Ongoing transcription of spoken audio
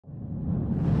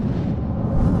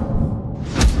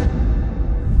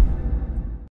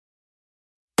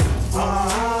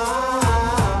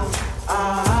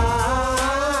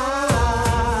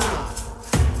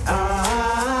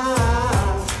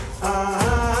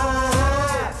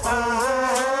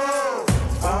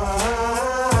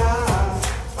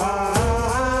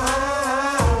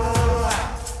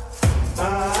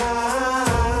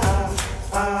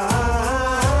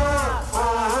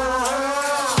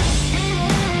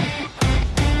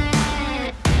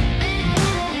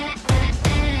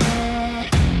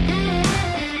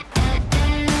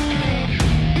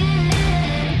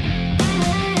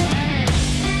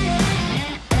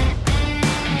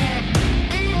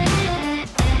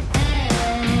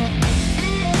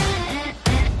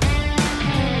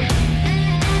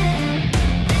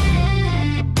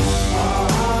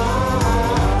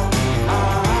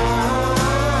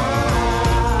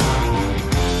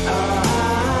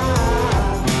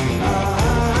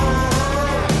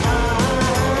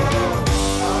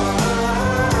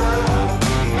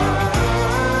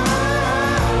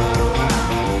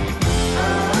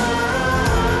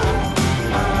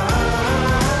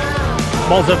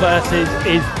Mozza Versus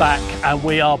is back, and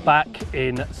we are back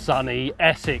in sunny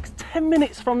Essex, 10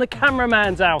 minutes from the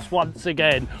cameraman's house once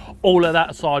again. All of that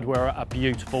aside, we're at a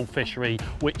beautiful fishery,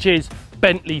 which is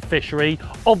Bentley Fishery,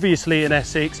 obviously in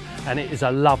Essex, and it is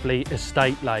a lovely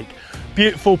estate lake.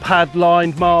 Beautiful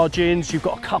pad-lined margins, you've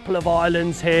got a couple of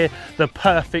islands here, the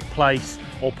perfect place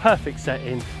or perfect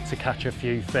setting to catch a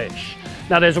few fish.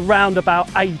 Now there's around about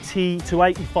 80 to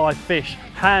 85 fish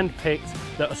hand-picked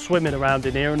that are swimming around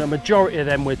in here, and a majority of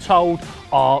them, we're told,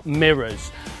 are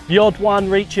mirrors. The odd one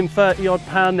reaching 30 odd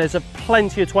pound, there's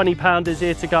plenty of 20 pounders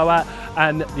here to go at,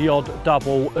 and the odd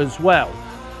double as well.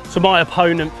 So my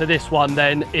opponent for this one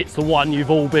then, it's the one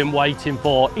you've all been waiting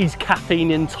for. He's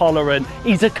caffeine intolerant,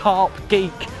 he's a carp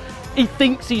geek, he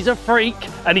thinks he's a freak,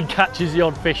 and he catches the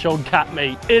odd fish on cat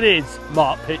meat. It is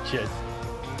Mark Pitchers.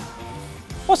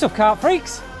 What's up, carp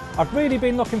freaks? I've really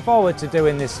been looking forward to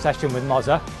doing this session with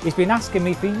Mozza. He's been asking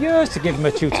me for years to give him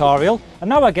a tutorial, and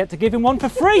now I get to give him one for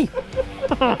free.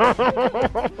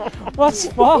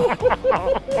 What's for?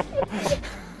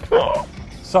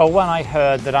 So when I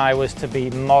heard that I was to be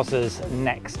Mozza's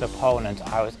next opponent,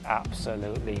 I was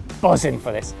absolutely buzzing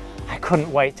for this. I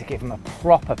couldn't wait to give him a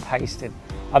proper pasting.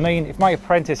 I mean, if my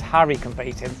apprentice Harry can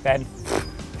beat him, then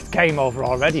it's game over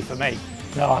already for me.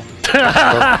 No.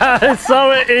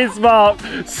 So it is, Mark.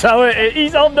 So it is.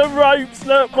 He's on the ropes.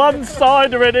 Look, one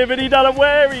sider in him, and he don't know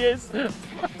where he is.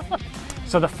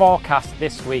 So the forecast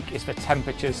this week is for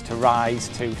temperatures to rise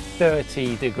to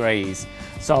 30 degrees.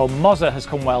 So Mozza has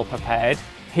come well prepared.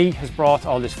 He has brought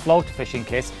all his float fishing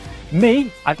kit.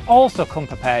 Me, I've also come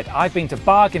prepared. I've been to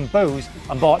Bargain Booze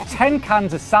and bought 10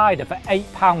 cans of cider for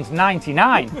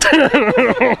 £8.99.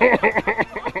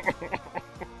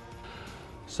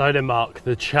 So then, Mark,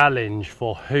 the challenge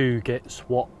for who gets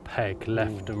what peg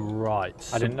left and right.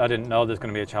 I didn't know there's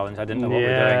going to be a challenge. I didn't know what we were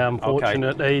doing. Yeah,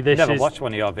 unfortunately, okay. This never is... watched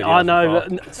one of your videos. I know,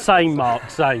 same, Mark,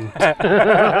 same.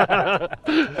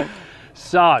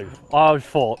 So I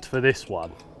thought for this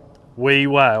one, we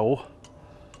will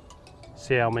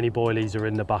see how many boilies are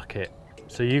in the bucket.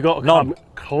 So you got to come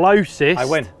closest. I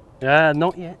win. Yeah,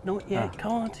 not yet, not yet.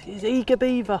 Can't. He's eager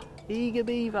beaver, eager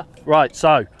beaver. Right, so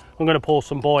I'm going to pour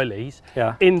some boilies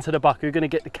into the bucket. We're going to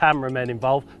get the cameramen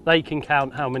involved. They can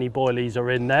count how many boilies are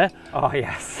in there. Oh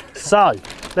yes. So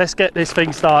let's get this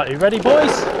thing started. Ready,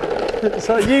 boys?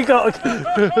 So you got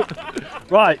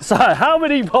right, so how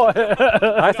many boys?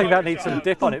 I think that needs some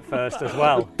dip on it first as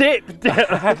well. Dip.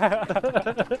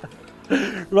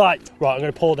 Right, I'm going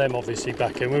to pour them obviously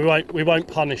back in. We won't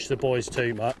punish the boys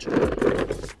too much.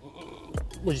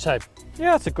 What do you say?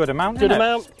 Yeah, that's a good amount. Good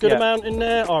amount. Good amount in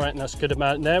there. I reckon that's a good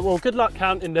amount in there. Well, good luck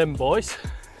counting them, boys.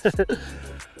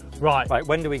 Right. Right.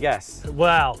 When do we guess?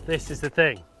 Well, this is the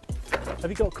thing. Have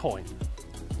you got a coin?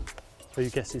 Who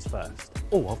guesses first?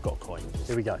 Oh, I've got a coin.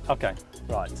 Here we go. Okay.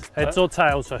 Right. Heads or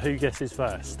tails for who guesses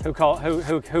first? Who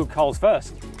calls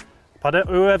first?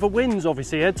 Whoever wins,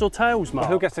 obviously. Heads or tails, Mark?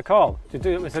 Well, who gets a call? Do you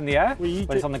do it when it's in the air? Well,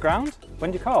 when it's on the ground?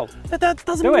 When do you call? That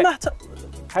doesn't do matter.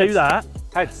 Heads. Do that.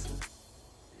 Heads.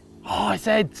 Oh, it's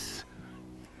heads.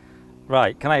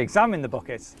 Right. Can I examine the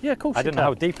bucket? Yeah, of course. I don't know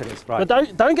how deep it is. Right.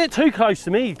 But don't get too close to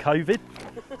me, COVID.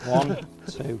 1,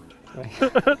 2, 3.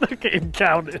 Look at him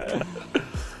counting.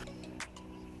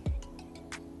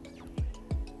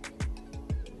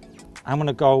 I'm going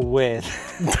to go with...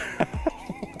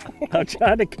 I'm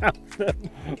trying to count them.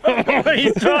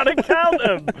 He's trying to count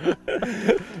them.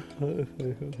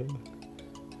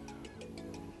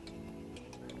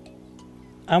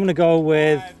 I'm going to go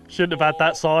with... Shouldn't have had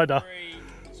that cider.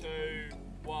 3, 2,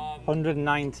 1.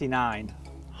 199.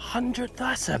 100,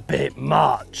 that's a bit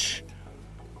much.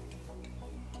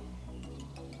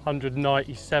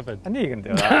 197. I knew you were going to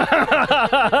do that.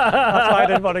 That's why I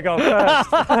didn't want to go first.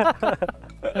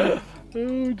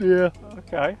 Oh dear.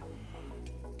 Okay.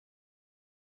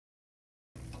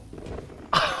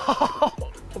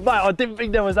 Mate, I didn't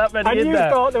think there was that many in there. And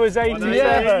you thought there was 87.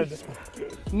 Yes.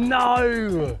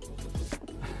 No.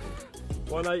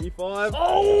 185.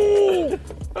 Oh!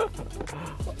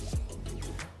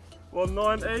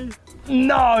 190.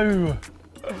 No.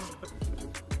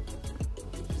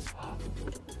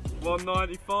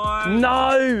 195.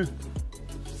 No.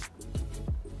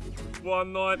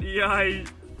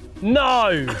 198.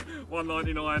 No.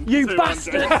 199. You 200.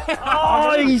 bastard.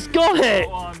 Oh, he's got it.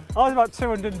 I was about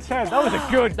 210. That was a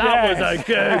good That guess. was a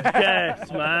good guess,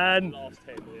 man. Last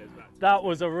 10 years back. That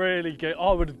was a really good.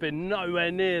 I would have been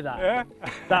nowhere near that. Yeah.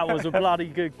 That was a bloody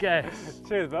good guess.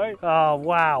 Cheers, mate. Oh,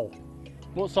 wow.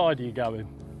 What side are you going?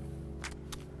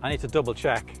 I need to double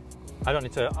check. I don't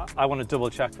need to. I want to double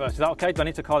check first. Is that okay? Do I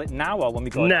need to call it now or when we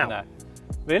go now? in there?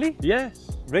 Really?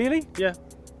 Yes. Really? Yeah.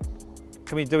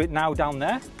 Can we do it now down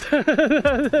there?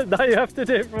 No, you have to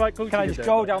do it right. Can I just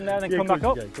go down there and then come back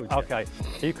up? Okay.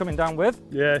 Are you coming down with?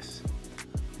 Yes.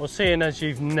 Well, seeing as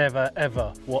you've never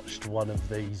ever watched one of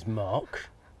these, Mark,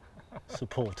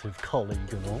 supportive colleague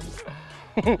and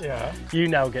all, Yeah. you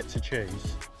now get to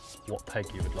choose what peg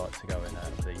you would like to go in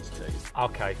out of these two.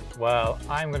 Okay, well,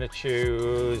 I'm going to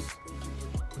choose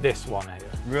this one here.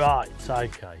 Right,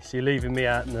 okay. So you're leaving me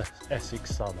out in the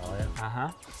Essex sun, are you?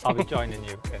 Uh-huh. I'll be joining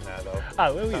you in there though.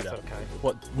 Oh, will you? That's though? okay.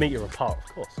 What, meter apart,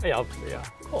 of course. Yeah, obviously, yeah.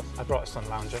 Of course. I brought a sun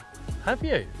lounger. Have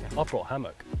you? Yeah. I brought a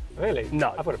hammock. Really?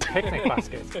 No. I brought a picnic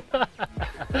basket.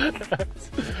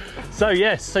 So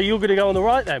yes, so you're going to go on the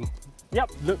right then?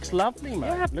 Yep. Looks lovely, mate.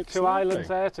 Yeah, looks two lovely. islands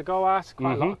there to go at,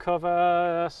 quite a lot of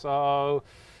cover, so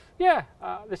yeah,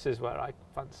 this is where I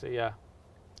fancy,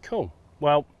 Cool.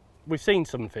 Well, we've seen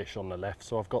some fish on the left,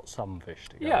 so I've got some fish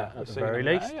to go at the very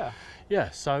least. There, yeah,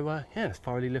 so yeah,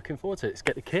 thoroughly looking forward to it. Let's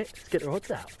get the kit, let's get the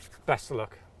rods out. Best of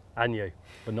luck. And you,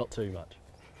 but not too much.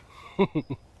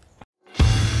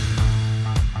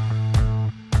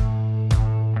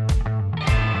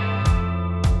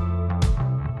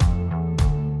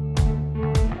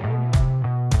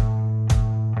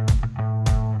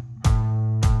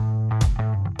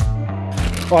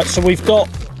 Right, so we've got,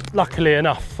 luckily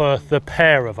enough for the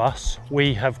pair of us,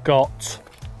 we have got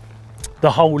the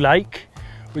whole lake,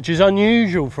 which is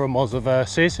unusual for a Mozza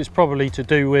Versus. It's probably to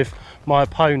do with my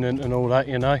opponent and all that,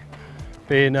 you know,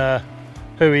 being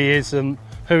who he is and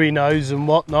who he knows and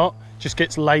whatnot. Just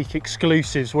gets lake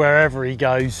exclusives wherever he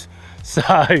goes. So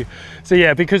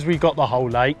yeah, because we've got the whole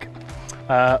lake,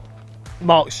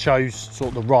 Mark's chose sort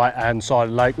of the right hand side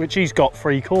of the lake, which he's got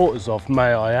 3/4 of,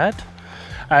 may I add.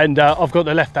 And I've got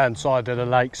the left hand side of the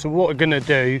lake. So what we're gonna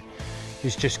do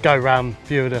is just go around a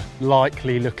few of the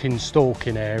likely looking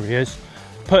stalking areas,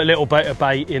 put a little bit of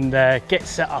bait in there, get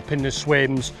set up in the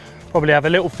swims, probably have a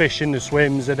little fish in the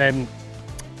swims, and then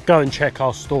go and check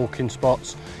our stalking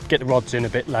spots, get the rods in a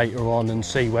bit later on and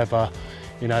see whether,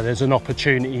 you know, there's an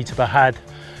opportunity to be had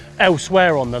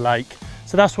elsewhere on the lake.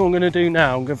 So that's what I'm gonna do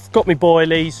now. I've got my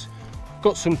boilies,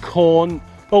 got some corn.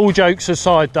 All jokes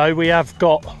aside though, we have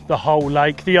got the whole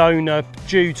lake. The owner,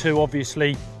 due to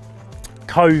obviously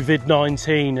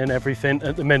COVID-19 and everything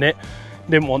at the minute,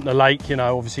 didn't want the lake, you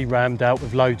know, obviously rammed out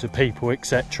with loads of people,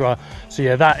 etc. So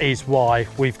yeah, that is why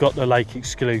we've got the lake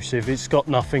exclusive. It's got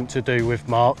nothing to do with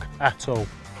Mark at all.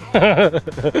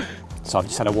 So I've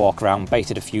just had a walk around,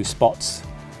 baited a few spots,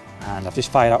 and I've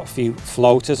just fired out a few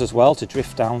floaters as well to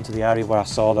drift down to the area where I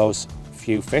saw those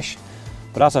few fish.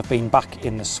 But as I've been back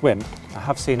in the swim, I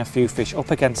have seen a few fish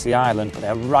up against the island, but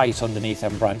they're right underneath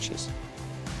them branches.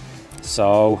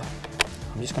 So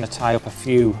I'm just going to tie up a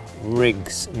few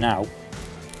rigs now.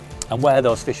 And where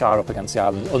those fish are up against the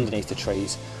island, underneath the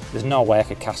trees, there's no way I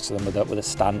could cast to them with a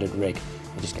standard rig.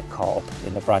 They just get caught up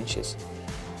in the branches.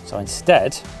 So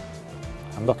instead,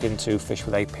 I'm looking to fish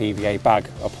with a PVA bag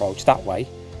approach. That way,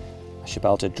 I should be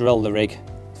able to drill the rig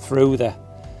through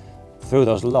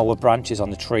those lower branches on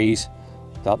the trees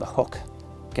without the hook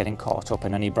getting caught up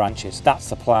in any branches. That's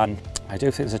the plan. I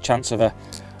do think there's a chance of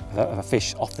a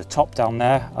fish off the top down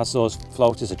there as those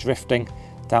floaters are drifting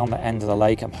down the end of the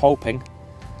lake. I'm hoping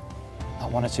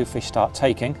that one or two fish start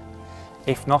taking.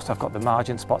 If not, I've got the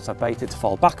margin spots I've baited to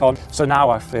fall back on. So now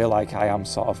I feel like I am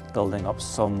sort of building up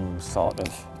some sort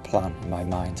of plan in my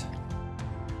mind.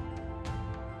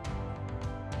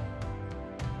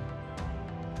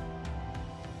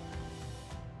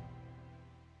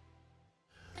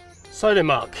 So then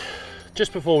Mark,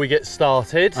 just before we get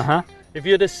started, if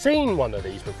you'd have seen one of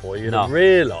these before, you'd have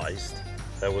realised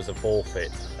there was a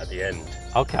forfeit at the end.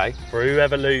 Okay. For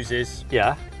whoever loses.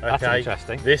 Yeah, that's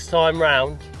interesting. This time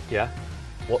round, yeah,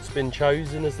 what's been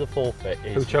chosen as the forfeit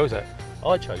is... Who chose it?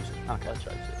 I chose it. Okay. I chose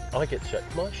it. I get to check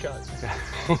my show.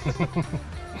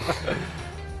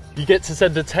 You get to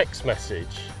send a text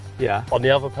message on the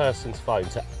other person's phone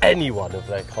to any one of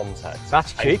their contacts.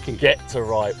 That's cheeky. And get to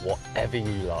write whatever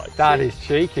you like. That is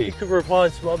cheeky. You could reply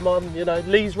to my mum, you know,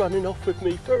 Lee's running off with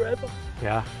me forever.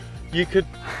 Yeah. You could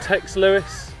text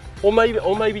Lewis, or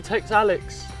maybe text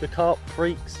Alex. The carp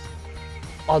freaks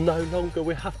are no longer.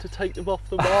 We have to take them off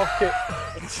the market.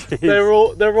 they're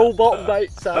all bottom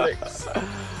baits, Alex.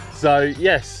 So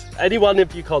yes, any one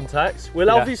of your contacts. We'll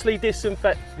obviously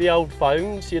disinfect the old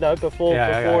phones, you know, before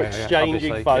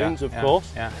exchanging phones, of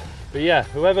course. Yeah. But yeah,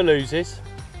 whoever loses.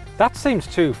 That seems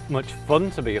too much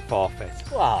fun to be a forfeit.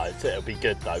 Well, it'll be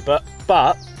good though.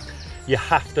 But you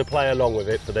have to play along with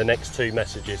it for the next two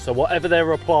messages. So whatever their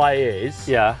reply is,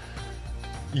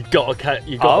 You got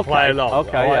to play along.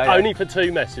 Okay, right? yeah. Only for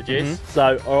 2 messages.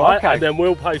 So, all right, Okay. and then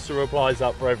we'll post the replies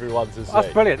up for everyone to see.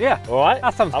 That's brilliant, yeah. All right,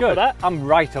 That sounds up good. for that? I'm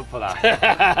right up for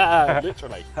that.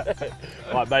 Literally.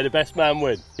 Right, may the best man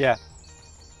win. Yeah.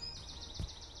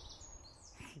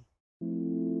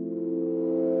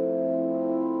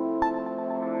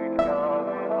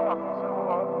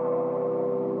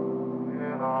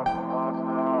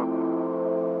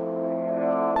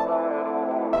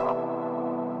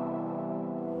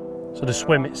 So the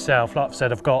swim itself, like I've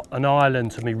said, I've got an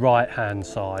island to my right hand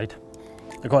side.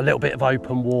 I've got a little bit of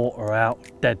open water out,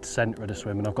 dead centre of the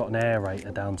swim, and I've got an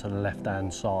aerator down to the left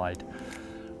hand side,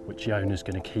 which the owner's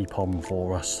going to keep on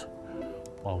for us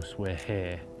whilst we're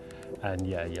here. And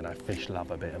yeah, you know, fish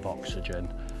love a bit of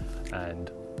oxygen,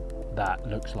 and that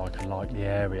looks like a likely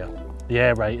area. The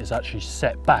aerator's actually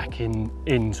set back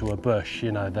into a bush,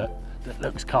 you know, that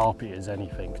looks carpy as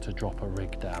anything to drop a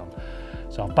rig down.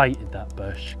 So I baited that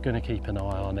bush, gonna keep an eye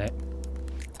on it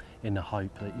in the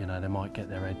hope that, you know, they might get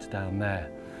their heads down there.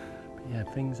 But yeah,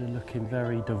 things are looking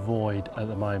very devoid at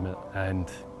the moment,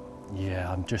 and yeah,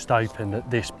 I'm just hoping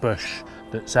that this bush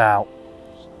that's out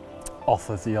off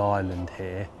of the island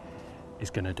here is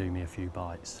gonna do me a few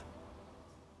bites.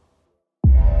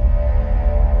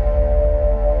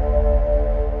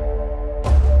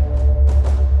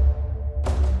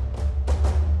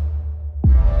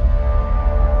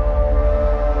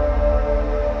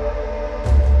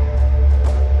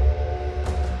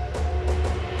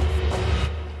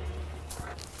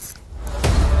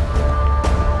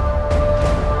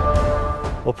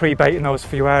 Well, pre-baiting those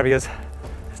few areas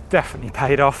has definitely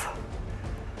paid off.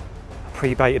 I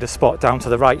pre-baited a spot down to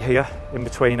the right here, in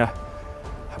between a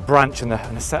branch and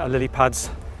a set of lily pads.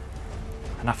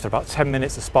 And after about 10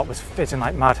 minutes, the spot was fizzing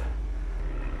like mad.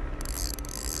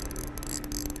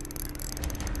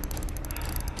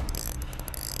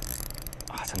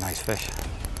 Oh, that's a nice fish.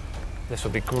 This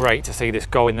would be great to see this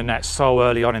go in the net so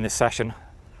early on in this session.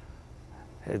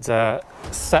 It's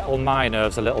settled my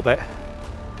nerves a little bit,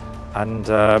 and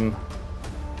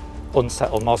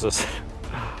unsettled Mozza's.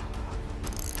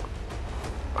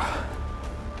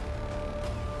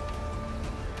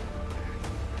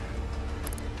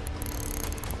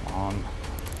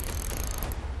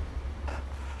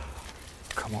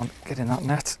 Come on, get in that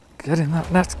net, get in that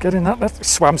net, get in that net.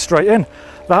 Swam straight in,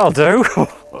 that'll do.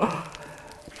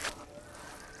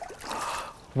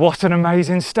 What an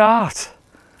amazing start.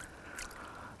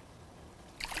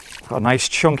 Got a nice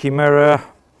chunky mirror.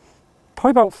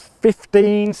 Probably about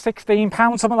 15, 16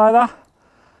 pounds, something like that.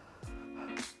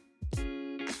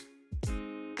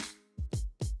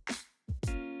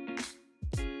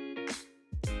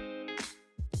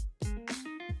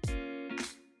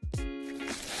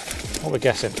 What we're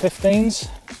guessing, 15s?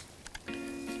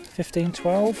 15,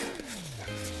 12?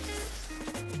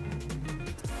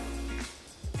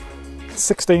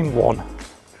 16.1.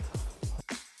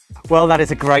 Well, that is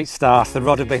a great start. The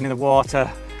rod had been in the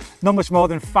water not much more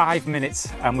than 5 minutes,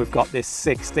 and we've got this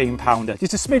 16 pounder.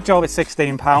 Just a smidge over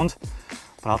 16 pound,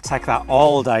 but I'll take that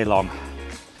all day long.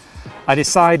 I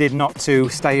decided not to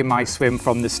stay in my swim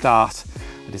from the start.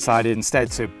 I decided instead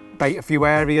to bait a few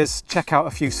areas, check out a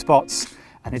few spots,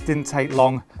 and it didn't take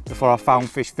long before I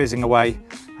found fish fizzing away,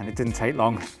 and it didn't take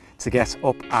long to get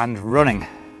up and running.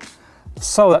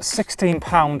 So that's 16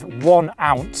 pound, 1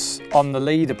 ounce on the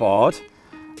leaderboard,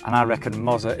 and I reckon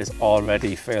Mozza is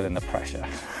already feeling the pressure.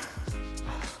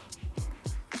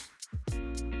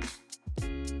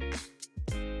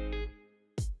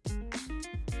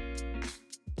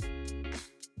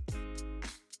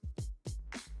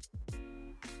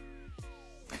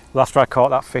 Well, after I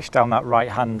caught that fish down that right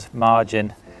hand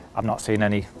margin, I've not seen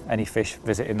any fish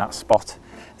visiting that spot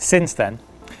since then.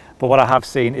 But what I have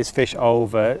seen is fish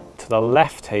over to the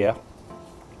left here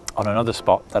on another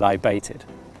spot that I baited.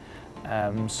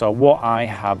 So what I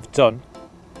have done,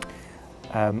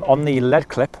 on the lead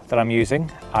clip that I'm using,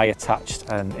 I attached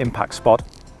an impact spot,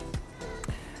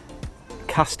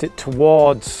 cast it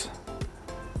towards,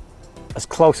 as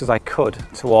close as I could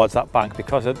towards that bank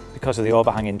because of the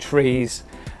overhanging trees.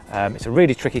 It's a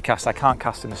really tricky cast. I can't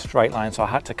cast in a straight line, so I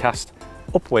had to cast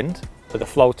upwind with a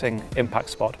floating impact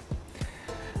spot.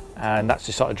 And that's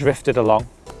just sort of drifted along.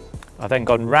 I've then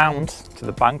gone round to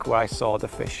the bank where I saw the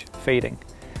fish feeding.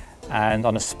 And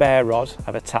on a spare rod,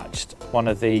 I've attached one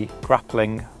of the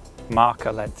grappling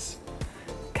marker leads,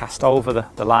 cast over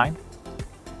the line,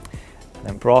 and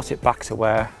then brought it back to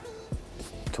where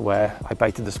I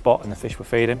baited the spot and the fish were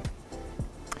feeding.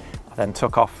 I then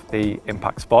took off the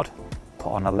impact spot, put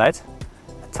on a lead,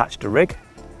 attached a rig,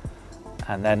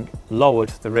 and then lowered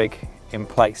the rig in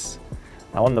place.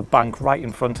 Now on the bank right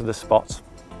in front of the spot,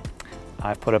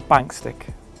 I've put a bank stick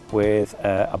with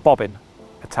a bobbin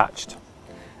attached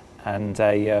and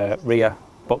a rear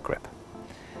butt grip.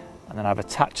 And then I've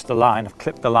attached the line, I've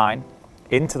clipped the line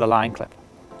into the line clip.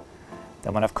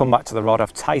 Then when I've come back to the rod,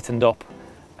 I've tightened up,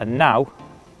 and now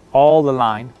all the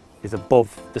line is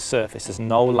above the surface. There's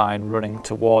no line running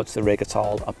towards the rig at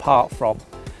all, apart from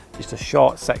just a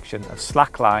short section of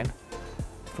slack line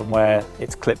from where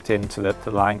it's clipped into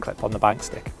the line clip on the bank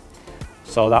stick.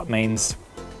 So that means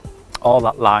all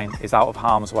that line is out of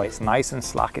harm's way. It's nice and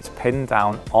slack, it's pinned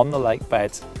down on the lake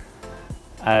bed,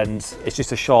 and it's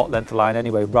just a short length of line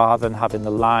anyway, rather than having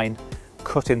the line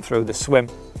cutting through the swim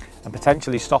and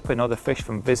potentially stopping other fish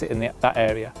from visiting that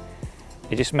area.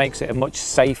 It just makes it a much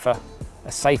safer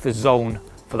zone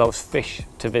for those fish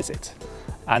to visit,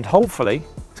 and hopefully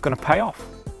it's going to pay off.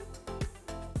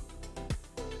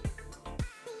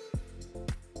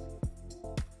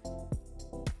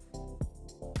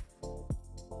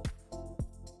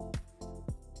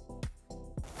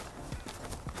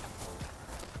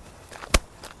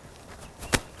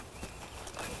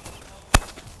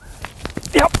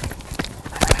 Yep.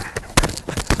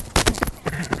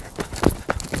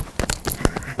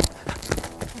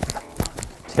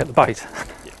 Did you get the bite?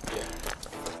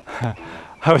 Yeah.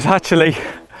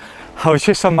 I was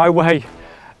just on my way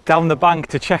down the bank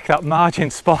to check that margin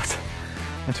spot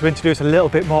and to introduce a little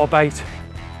bit more bait,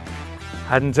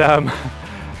 and I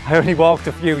only walked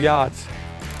a few yards,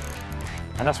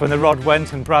 and that's when the rod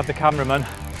went and Brad the cameraman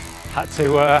had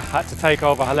to take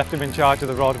over. I left him in charge of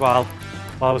the rod while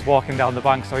I was walking down the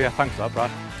bank, so yeah, thanks for that,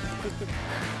 Brad.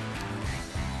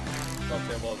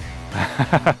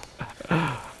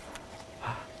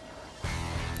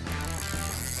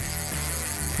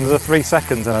 Another 3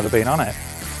 seconds and I'd have been on it.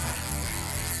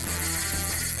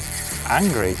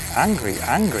 Angry, angry,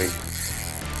 angry.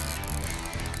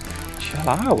 Chill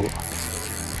out.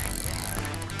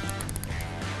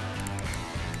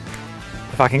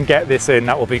 If I can get this in,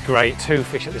 that will be great. 2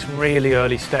 fish at this really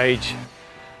early stage.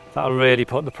 That'll really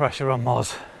put the pressure on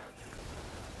Moz.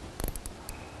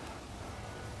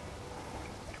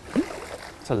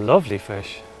 It's a lovely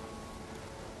fish.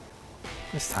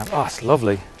 This time, oh, it's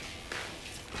lovely.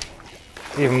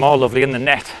 It's even more lovely in the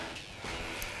net.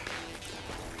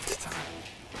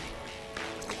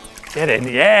 Get in,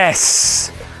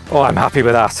 yes! Oh, I'm happy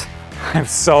with that. I'm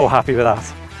so happy with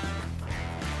that.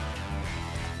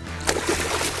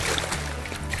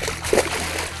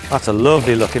 That's a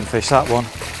lovely looking fish, that one.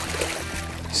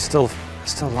 Still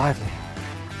lively.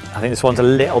 I think this one's a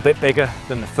little bit bigger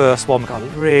than the first one. We've got a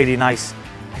really nice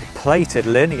plated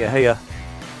linear here.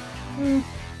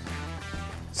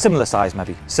 Similar size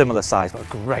maybe, similar size, but a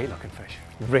great looking fish.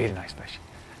 Really nice fish.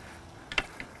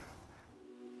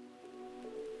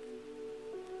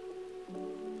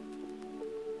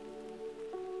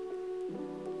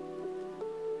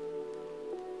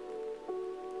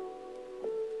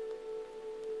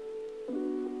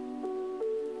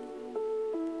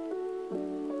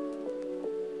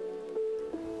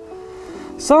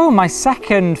 So my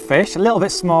second fish, a little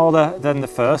bit smaller than the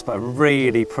first, but a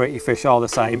really pretty fish all the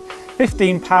same.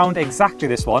 15 pound exactly,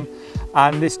 this one.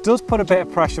 And this does put a bit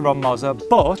of pressure on Mozza,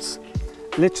 but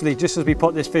literally just as we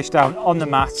put this fish down on the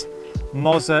mat,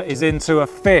 Mozza is into a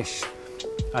fish.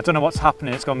 I don't know what's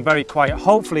happening, it's gone very quiet.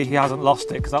 Hopefully he hasn't lost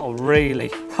it, because that'll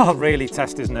really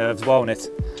test his nerves, won't it?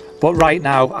 But right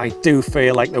now, I do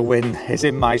feel like the wind is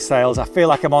in my sails. I feel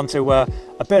like I'm onto a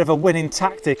bit of a winning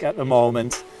tactic at the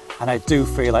moment. And I do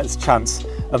feel like there's a chance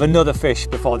of another fish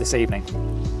before this evening.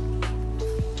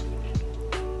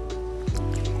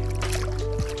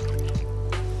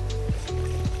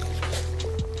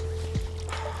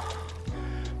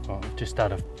 Well, I've just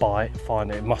had a bite.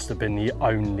 Finally, it must have been the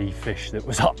only fish that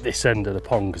was up this end of the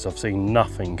pond, because I've seen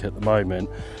nothing at the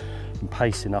moment. I'm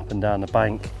pacing up and down the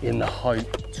bank in the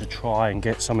hope to try and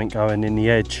get something going in the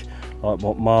edge like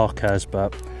what Mark has,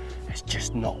 but it's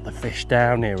just not the fish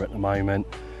down here at the moment.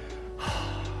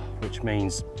 Which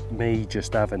means me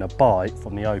just having a bite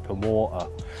from the open water.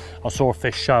 I saw a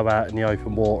fish show out in the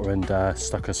open water and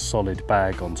stuck a solid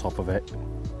bag on top of it.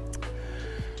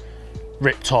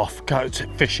 Ripped off, go to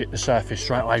fish at the surface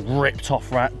straight away, ripped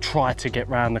off, tried to get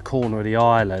round the corner of the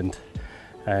island,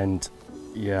 and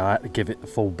yeah, I had to give it the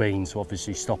full bean to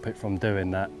obviously stop it from doing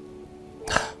that.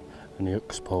 And the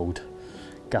hook's pulled.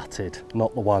 Gutted,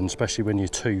 not the one, especially when you're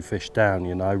 2 fish down,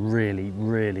 you know.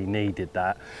 Really needed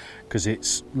that, because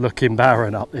it's looking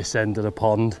barren up this end of the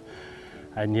pond,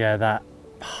 and yeah, that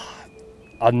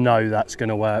I know that's going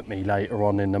to hurt me later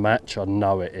on in the match. I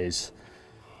know it is.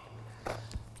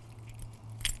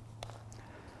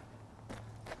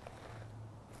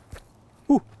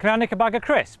 Ooh, can I nick a bag of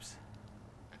crisps?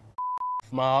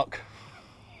 Mark.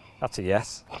 That's a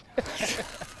yes.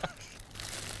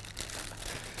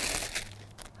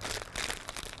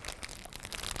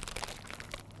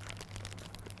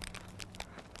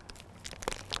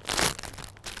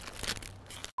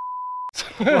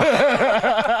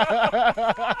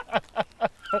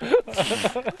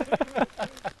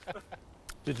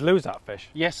 Did you lose that fish?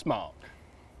 Yes, Mark.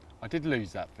 I did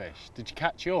lose that fish. Did you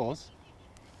catch yours?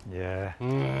 Yeah.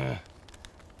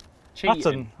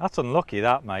 Cheating. That's unlucky,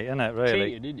 that, mate, isn't it,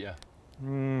 really? Cheated, didn't you?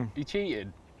 You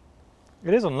cheated.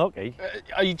 It is unlucky.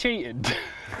 Are you cheating?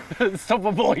 Stop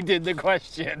avoiding the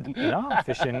question. No, I'm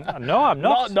fishing. No, I'm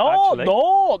not. No, actually.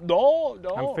 no.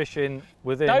 I'm fishing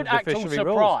within Don't the act all fishery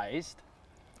rules. surprised.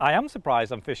 I am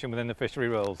surprised I'm fishing within the fishery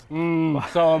rules.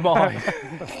 So am I.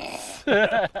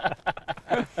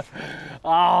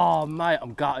 Oh, mate,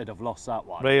 I'm gutted I've lost that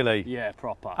one. Really? Yeah,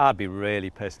 proper. I'd be really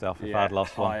pissed off if I'd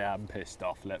lost one. I am pissed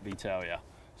off, let me tell you.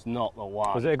 It's not the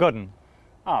one. Was it a good one?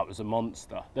 Oh, it was a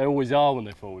monster. They always are when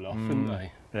they fall off, aren't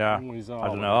they? Yeah. They always are I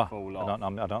don't when know. they fall off.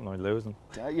 I don't know lose them.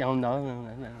 Yeah, no.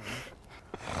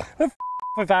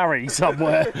 With Harry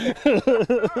somewhere.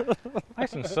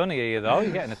 Nice and sunny here though,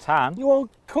 you're getting a tan. You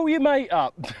want to call your mate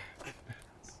up?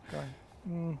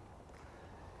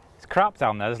 It's crap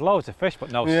down there, there's loads of fish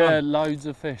but no Yeah, sun. loads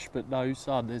of fish but no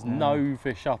sun. There's no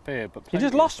fish up here. But You just plenty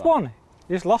of lost sun. one.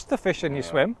 You just lost the fish in your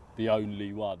swim. The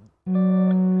only one.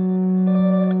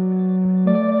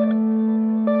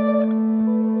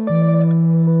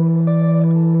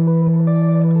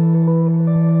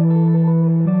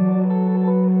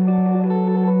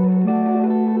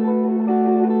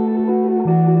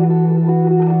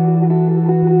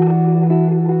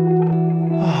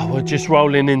 Just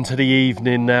rolling into the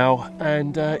evening now,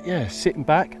 and yeah, sitting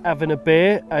back having a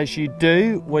beer as you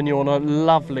do when you're on a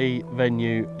lovely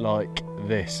venue like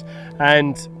this.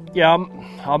 And yeah,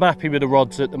 I'm happy with the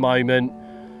rods at the moment.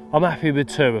 I'm happy with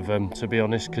two of them, to be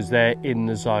honest, because they're in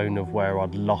the zone of where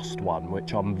I'd lost one,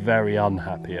 which I'm very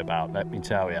unhappy about, let me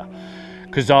tell you,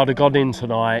 because I'd have gone in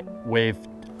tonight with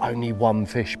only one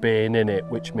fish being in it,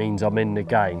 which means I'm in the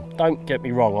game. Don't get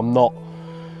me wrong, I'm not,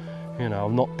 you know,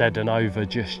 I'm not dead and over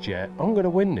just yet. I'm going to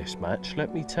win this match,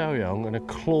 let me tell you. I'm going to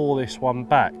claw this one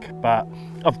back, but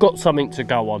I've got something to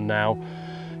go on now.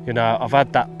 You know, I've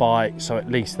had that bite, so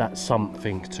at least that's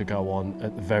something to go on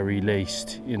at the very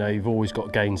least. You know, you've always got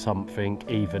to gain something,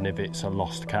 even if it's a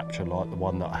lost capture like the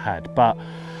one that I had. But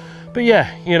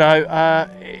yeah, you know,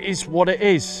 it's what it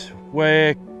is.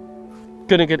 We're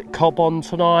going to get cob on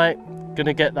tonight.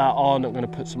 Gonna get that on. I'm gonna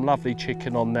put some lovely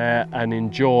chicken on there and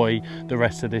enjoy the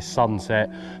rest of this sunset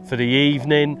for the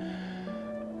evening,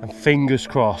 and fingers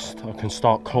crossed I can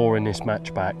start clawing this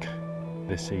match back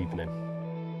this evening.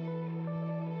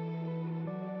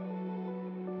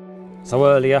 So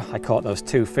earlier I caught those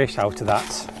two fish out of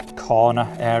that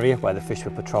corner area where the fish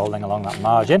were patrolling along that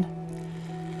margin,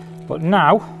 but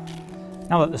now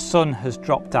that the sun has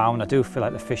dropped down, I do feel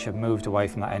like the fish have moved away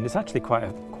from that end. It's actually quite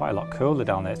a lot cooler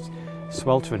down there. It's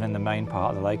sweltering in the main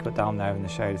part of the lake, but down there in the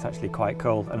shade it's actually quite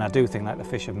cool, and I do think that the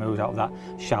fish have moved out of that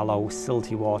shallow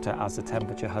silty water as the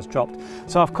temperature has dropped.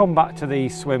 So I've come back to the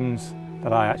swims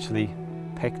that I actually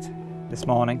picked this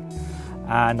morning,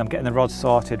 and I'm getting the rods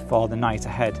sorted for the night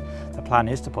ahead. The plan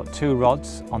is to put 2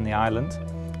 rods on the island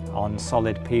on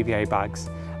solid PVA bags,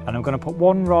 and I'm going to put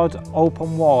 1 rod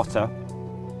open water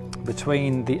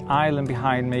between the island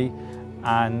behind me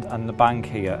and the bank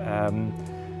here.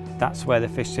 That's where the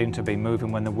fish seem to be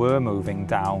moving when they were moving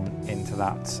down into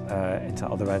that into the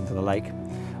other end of the lake.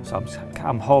 So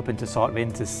I'm hoping to sort of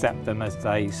intercept them as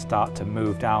they start to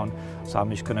move down. So I'm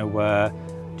just going to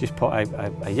just put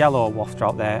a yellow wafter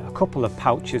out there, a couple of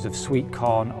pouches of sweet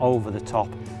corn over the top,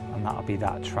 and that'll be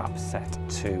that trap set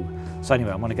too. So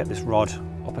anyway, I'm going to get this rod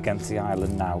up against the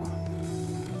island now.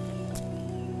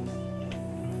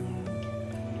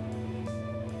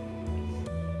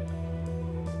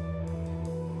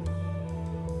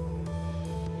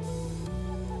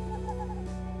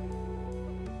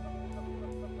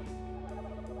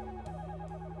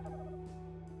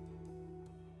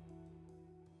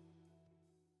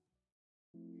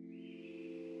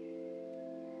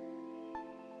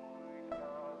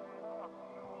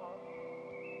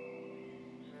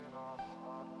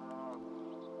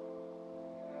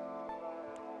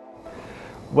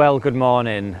 Well, good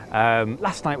morning.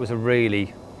 Last night was a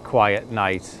really quiet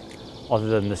night, other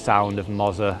than the sound of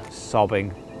Mozza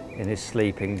sobbing in his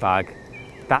sleeping bag.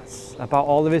 That's about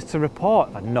all there is to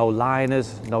report. No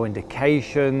liners, no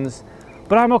indications,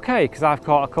 but I'm okay because I've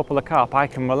caught a couple of carp. I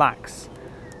can relax.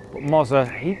 But Mozza,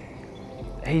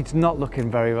 he's not looking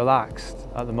very relaxed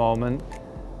at the moment.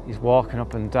 He's walking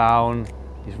up and down,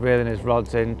 He's reeling his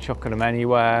rods in, chucking them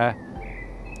anywhere.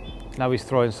 Now he's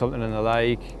throwing something in the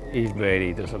lake. He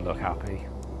really doesn't look happy.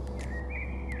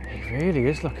 He really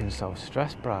is looking so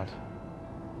stressed, Brad.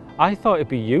 I thought he'd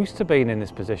be used to being in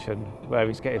this position where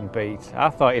he's getting beat. I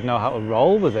thought he'd know how to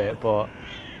roll with it, but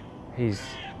he's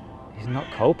not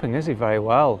coping, is he, very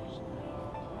well?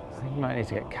 I think he might need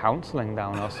to get counselling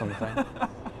down or something.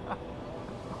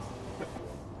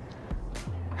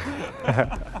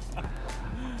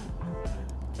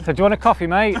 So, do you want a coffee,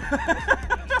 mate?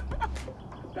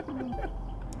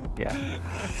 Yeah.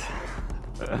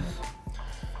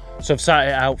 So I've sat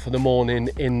it out for the morning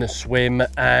in the swim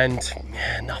and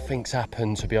nothing's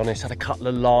happened, to be honest. Had a couple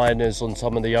of liners on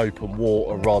some of the open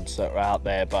water rods that are out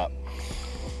there, but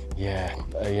yeah,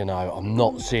 you know, I'm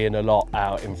not seeing a lot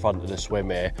out in front of the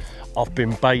swim here. I've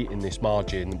been baiting this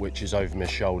margin, which is over my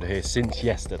shoulder here, since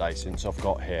yesterday, since I've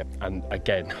got here. And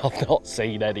again, I've not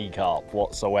seen any carp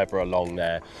whatsoever along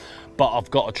there. But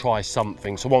I've got to try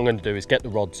something. So what I'm going to do is get the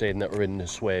rods in that are in the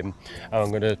swim, and I'm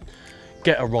going to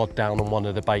get a rod down on one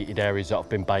of the baited areas that I've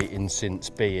been baiting since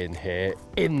being here,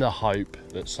 in the hope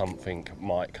that something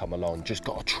might come along. Just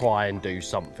got to try and do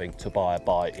something to buy a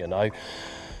bite, you know.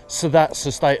 So that's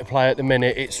the state of play at the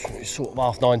minute. It's sort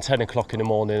of 9:30, 10 o'clock in the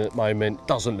morning at the moment.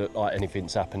 Doesn't look like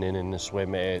anything's happening in the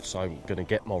swim here, so I'm going to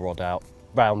get my rod out,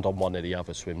 round on one of the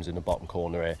other swims in the bottom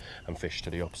corner here, and fish to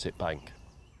the opposite bank.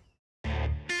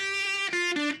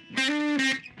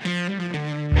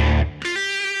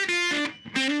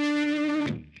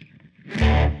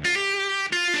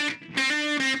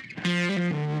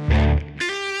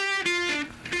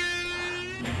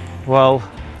 Well,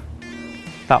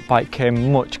 that bite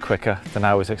came much quicker than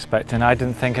I was expecting. I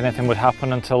didn't think anything would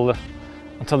happen until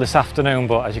this afternoon,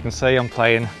 but as you can see, I'm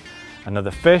playing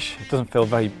another fish. It doesn't feel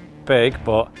very big,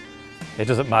 but it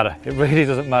doesn't matter. It really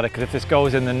doesn't matter, because if this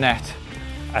goes in the net,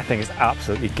 I think it's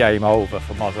absolutely game over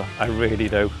for Mozza. I really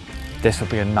do. This will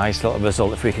be a nice little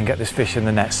result if we can get this fish in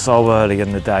the net so early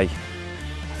in the day.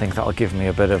 I think that'll give me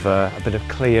a bit of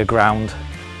clear ground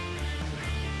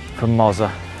from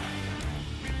Mozza.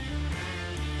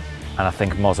 And I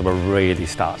think Mozza will really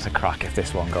start to crack if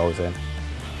this one goes in.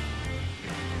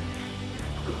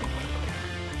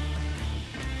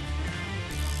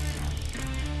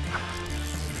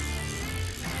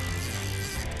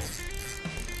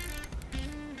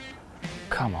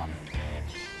 Come on.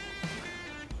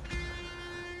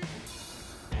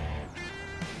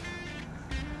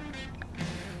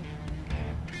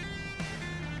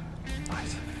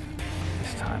 Right.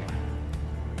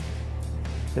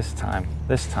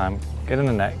 This time. Get in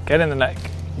the neck, get in the neck.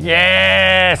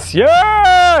 Yes,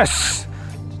 yes!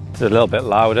 It's a little bit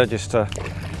louder just to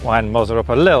wind Mozza up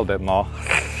a little bit more.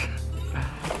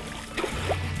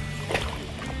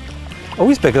 Oh,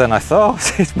 he's bigger than I thought.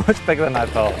 He's much bigger than I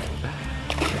thought.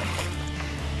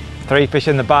 3 fish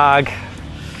in the bag,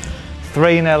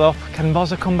 3-0 up. Can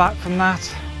Mozza come back from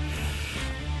that?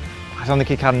 I don't think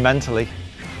he can mentally,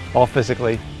 or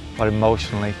physically, or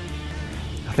emotionally.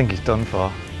 I think he's done for.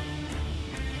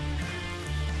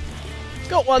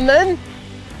 Got one then?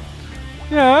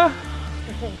 Yeah.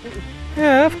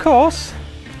 Yeah, of course.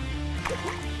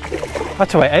 I had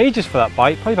to wait ages for that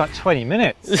bite, probably about 20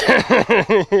 minutes.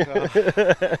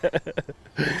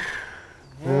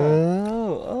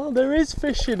 Oh, there is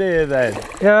fish in here then.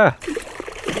 Yeah.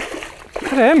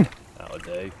 Look at him. That'll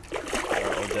do.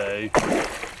 That'll do.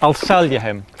 I'll sell you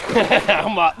him. How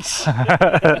much?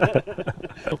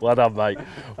 Well done, mate.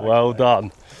 Well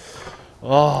done.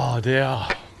 Oh dear.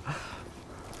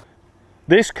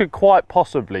 This could quite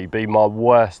possibly be my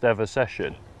worst ever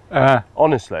session.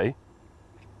 Honestly.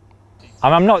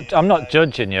 I'm not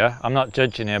judging you. I'm not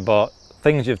judging you, but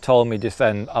things you've told me just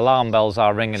then, alarm bells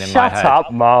are ringing in my head. Shut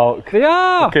up, Mark. They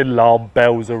are. Fucking alarm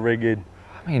bells are ringing.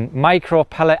 I mean, micro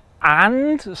pellet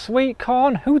and sweet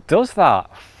corn? Who does that?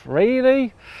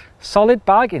 Really? Solid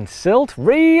bag in silt?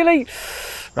 Really?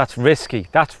 That's risky.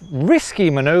 That's risky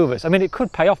manoeuvres. I mean, it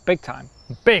could pay off big time.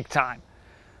 Big time.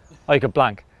 Or you could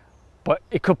blank. But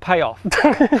it could pay off.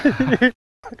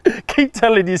 Keep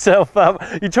telling yourself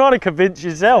that. You're trying to convince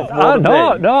yourself.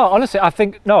 No, honestly, I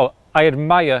think, no, I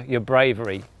admire your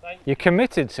bravery. You're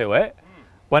committed to it.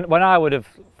 When I would have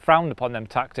frowned upon them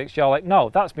tactics, you're like, no,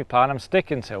 that's my plan, I'm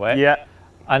sticking to it. Yeah.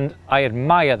 And I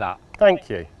admire that. Thank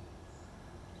you.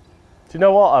 Do you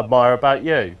know what I admire about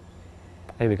you?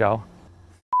 Here we go.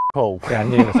 Cool. Yeah, I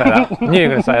knew you were going to say that. Knew you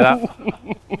were going to say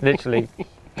that. Literally.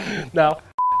 No.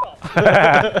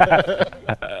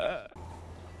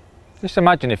 Just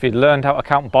imagine if you'd learned how to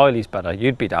count boilies better,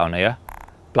 you'd be down here,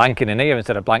 blanking in here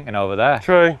instead of blanking over there.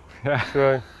 True. Yeah.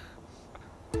 True.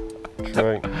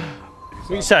 True.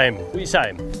 What are you saying? What are you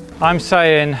saying? I'm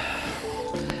saying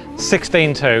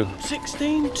 16.2.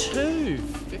 16.2.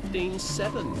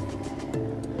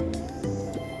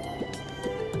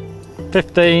 15.7.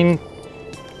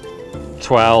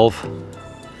 15.12.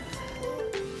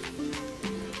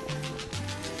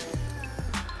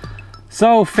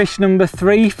 So fish number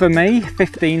 3 for me,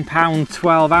 15 pound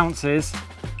 12 ounces,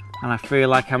 and I feel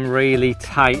like I'm really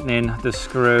tightening the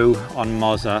screw on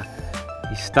Mozza.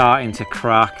 He's starting to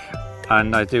crack,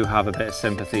 and I do have a bit of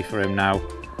sympathy for him now.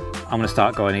 I'm going to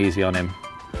start going easy on him,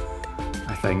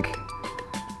 I think.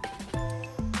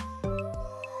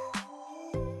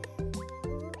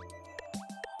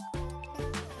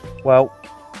 Well,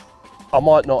 I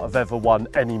might not have ever won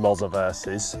any Mozza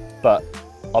Versus, but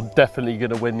I'm definitely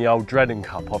going to win the old Drennan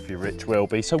Cup off you, Rich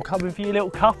Wilby. So I'm coming for your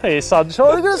little cup here,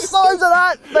 sunshine. Look at the size of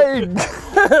that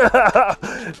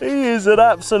thing. He is an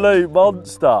absolute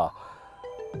monster.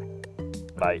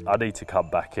 Mate, I need to come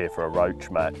back here for a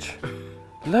roach match.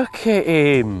 Look at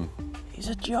him. He's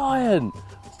a giant.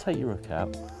 Let's take your hook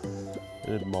out.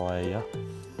 Admire you.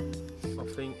 I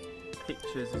think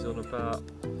Pitchers is on about...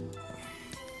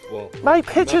 Well, mate,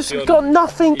 Pitchers got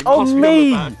nothing on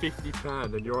me. About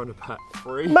 £50 and you're on about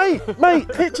 3. Mate,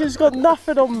 Pitchers got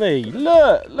nothing on me.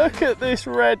 Look at this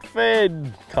red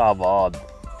fin. Come on.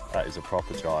 That is a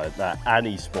proper giant, that. And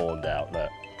he spawned out, look.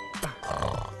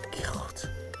 Oh, God.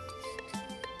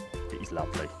 He's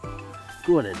lovely.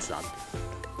 Go on in, son.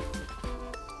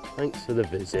 Thanks for the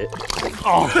visit.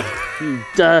 Oh, you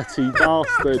dirty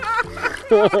bastard.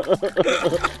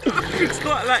 It's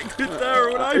not that good there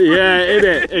all over. Yeah,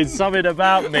 innit? It's something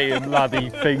about me and bloody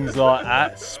things like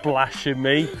that splashing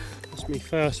me. It's my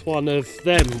first one of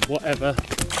them, whatever.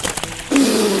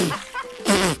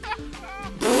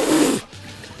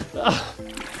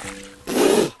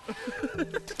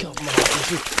 God, man,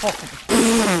 this is proper.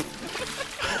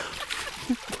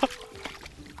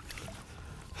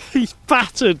 He's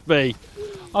battered me.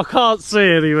 I can't see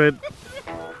anything.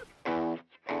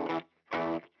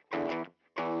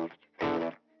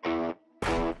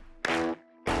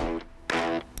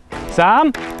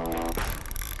 Sam?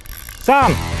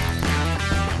 Sam?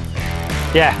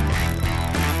 Yeah.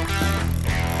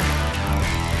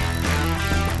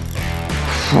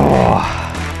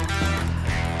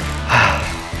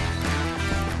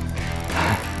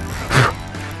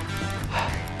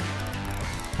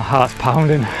 My heart's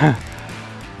pounding.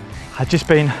 I've just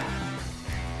been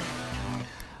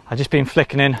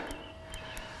flicking in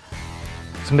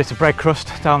some bits of bread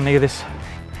crust down near this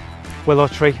willow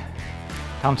tree,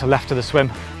 down to left of the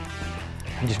swim,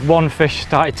 and just one fish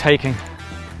started taking,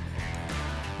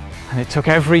 and it took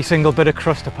every single bit of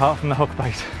crust apart from the hook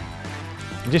bait.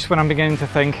 And just when I'm beginning to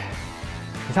think,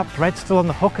 is that bread still on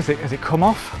the hook? Has it come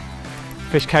off?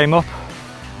 Fish came up,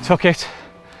 took it,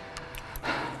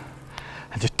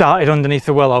 and just darted underneath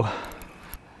the willow.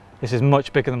 This is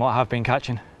much bigger than what I've been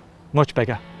catching, much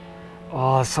bigger.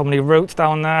 Oh, there's so many roots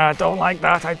down there. I don't like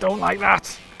that, I don't like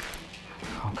that.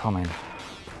 Oh, come in.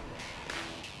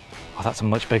 Oh, that's a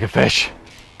much bigger fish.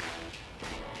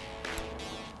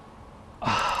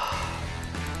 Oh,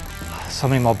 there's so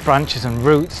many more branches and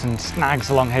roots and snags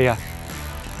along here.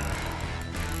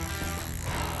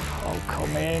 Oh,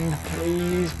 come in,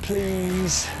 please,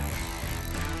 please.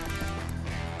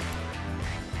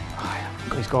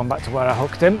 He's going back to where I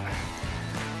hooked him.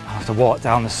 I have to walk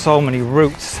down, there's so many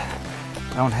roots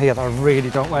down here that I really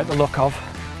don't like the look of.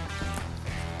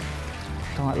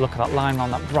 Don't like the look of that line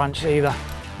on that branch either.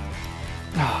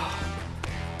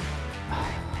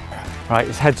 Right,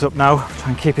 his head's up now. Try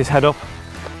and keep his head up.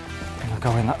 And I'll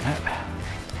go in that net.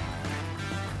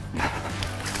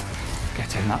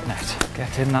 Get in that net.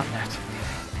 Get in that net.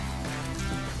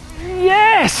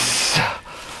 Yes!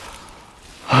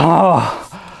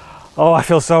 Oh, I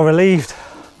feel so relieved.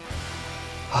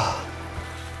 Out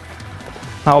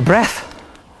of breath.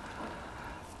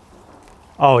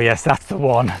 Oh yes, that's the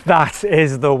one. That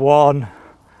is the one.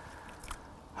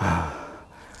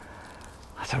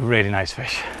 That's a really nice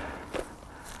fish.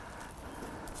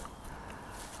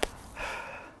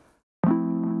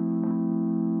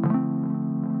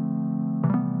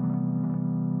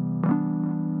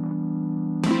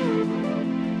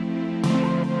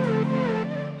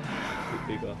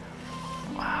 Bigger.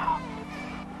 Wow.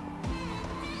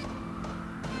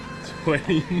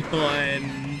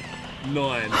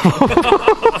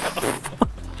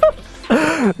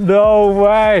 29.9. No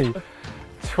way.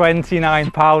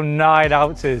 29 pound 9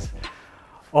 ounces.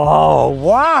 Oh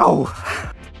wow.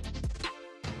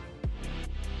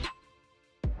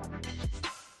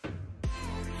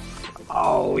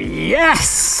 Oh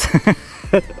yes.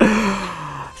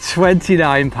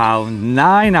 £29,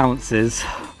 9 ounces,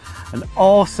 an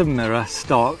awesome mirror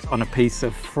stalked on a piece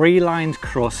of free-lined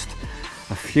crust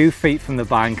a few feet from the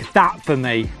bank. That for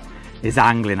me is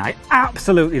angling. I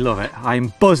absolutely love it.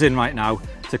 I'm buzzing right now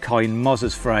to coin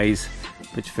Mozza's phrase,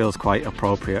 which feels quite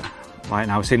appropriate right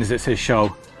now, seeing as it's his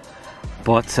show.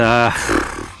 But I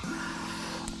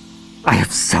am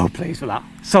so pleased with that,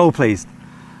 so pleased.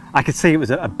 I could see it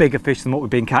was a bigger fish than what we've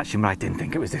been catching, but I didn't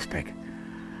think it was this big.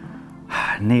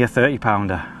 Near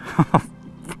 30-pounder.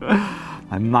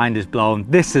 My mind is blown.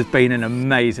 This has been an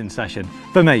amazing session.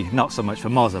 For me, not so much for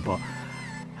Mozza, but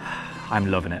I'm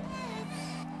loving it.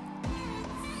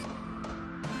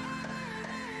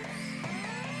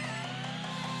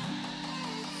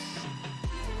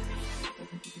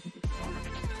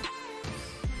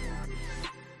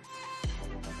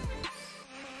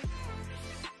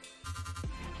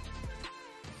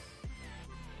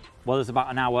 Well, there's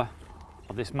about an hour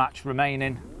of this match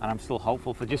remaining and I'm still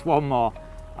hopeful for just one more.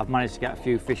 I've managed to get a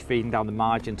few fish feeding down the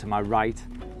margin to my right,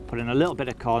 put in a little bit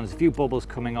of corn, there's a few bubbles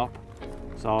coming up.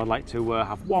 So I'd like to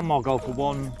have one more go for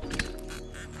one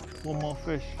more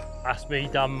fish. That's me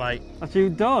done, mate. That's you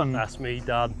done? That's me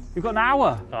done. You've got an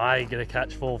hour. I ain't gonna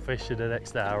catch 4 fish in the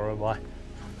next hour, am I?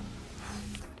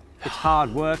 It's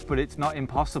hard work, but it's not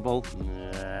impossible.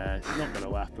 Yeah, it's not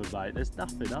gonna happen, mate. There's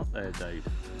nothing up there, dude.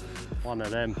 One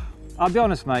of them. I'll be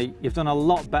honest, mate, you've done a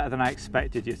lot better than I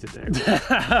expected you to do.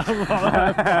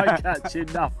 By catching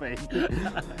nothing.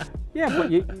 Yeah, but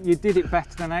you did it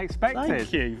better than I expected.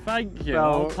 Thank you. So,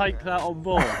 I'll take that on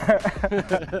board.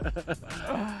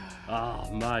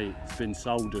 Oh, mate, it's been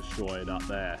soul destroying up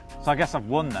there. So I guess I've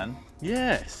won then.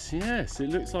 Yes, it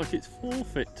looks like it's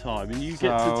forfeit time and you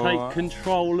get to take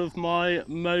control of my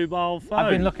mobile phone.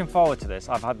 I've been looking forward to this.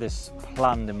 I've had this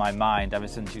planned in my mind ever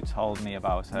since you told me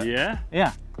about it. Yeah?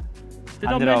 Yeah. Did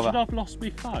I mention I've lost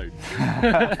my phone?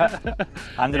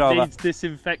 Hand it It over. needs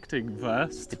disinfecting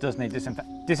first. It does need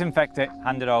disinfect it.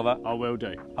 Hand it over. I will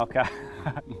do. Okay.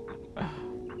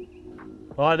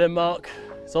 Right then, Mark.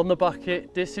 It's on the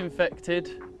bucket,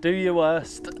 disinfected. Do your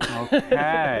worst.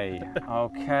 Okay.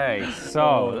 Okay. So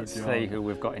Oh, let's God. see who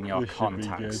we've got in your This should be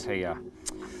contacts good. here.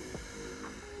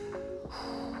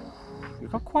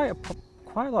 We've got quite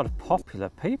a lot of popular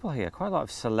people here. Quite a lot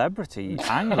of celebrity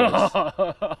anglers.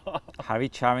 Harry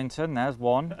Charrington, there's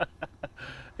one.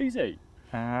 Who's he?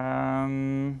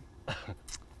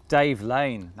 Dave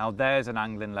Lane. Now there's an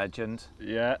angling legend.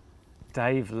 Yeah.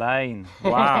 Dave Lane.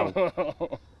 Wow.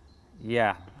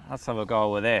 Yeah, let's have a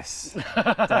go with this.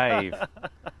 Dave.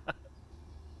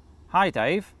 Hi,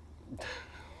 Dave.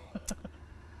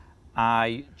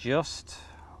 I just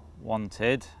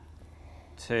wanted to say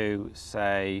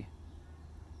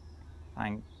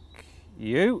thank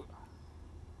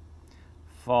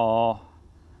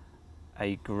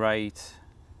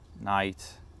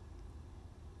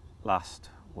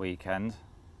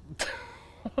you for a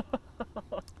great night last weekend. I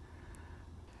had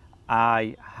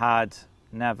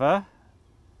never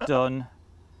done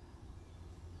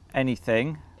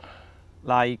anything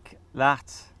like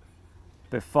that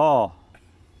before.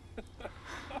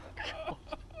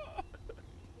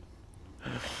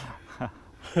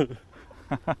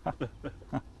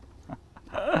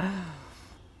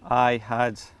 I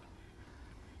had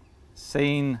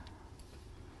seen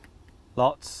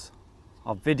lots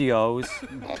of videos and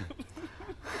always wanted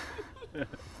to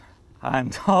try it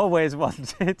myself.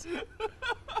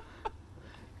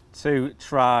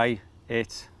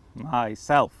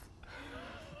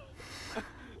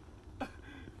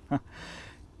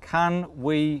 Can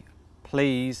we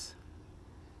please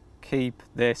keep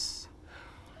this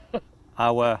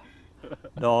our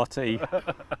naughty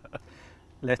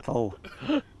little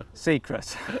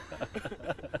secret?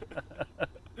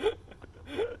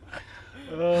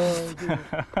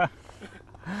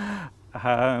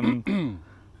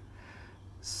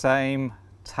 Same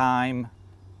time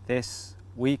this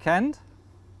weekend?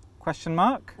 Question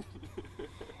mark.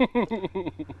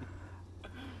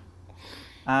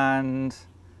 And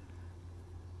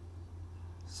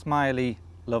smiley,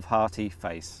 love hearty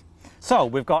face. So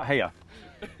we've got here.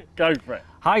 Go for it.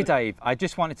 Hi Dave, I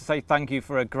just wanted to say thank you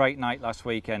for a great night last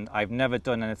weekend. I've never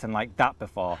done anything like that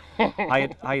before. I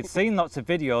had seen lots of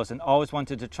videos and always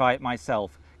wanted to try it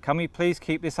myself. Can we please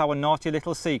keep this our naughty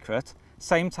little secret?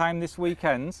 Same time this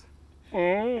weekend?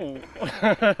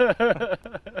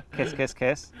 Kiss, kiss,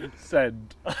 kiss.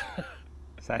 Send.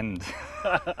 Send.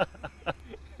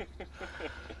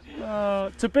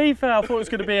 To be fair, I thought it was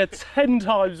going to be 10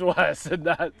 times worse than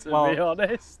that, to be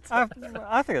honest. I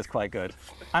think it's quite good.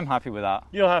 I'm happy with that.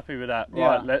 You're happy with that? Yeah,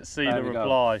 Right, let's see the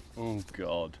reply. Oh,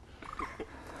 God.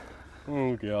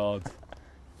 Oh, God.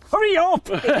 Hurry up!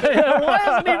 Why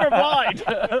hasn't he replied?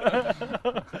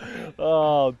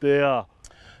 Oh dear.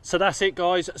 So that's it,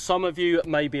 guys. Some of you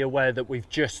may be aware that we've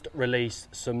just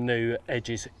released some new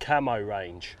Edges camo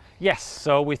range. Yes,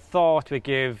 so we thought we'd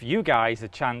give you guys a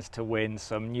chance to win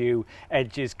some new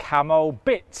Edges camo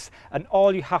bits, and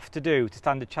all you have to do to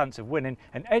stand a chance of winning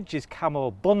an Edges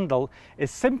camo bundle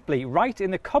is simply write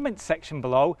in the comments section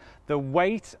below the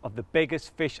weight of the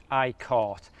biggest fish I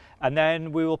caught, and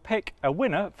then we will pick a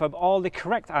winner from all the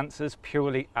correct answers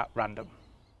purely at random.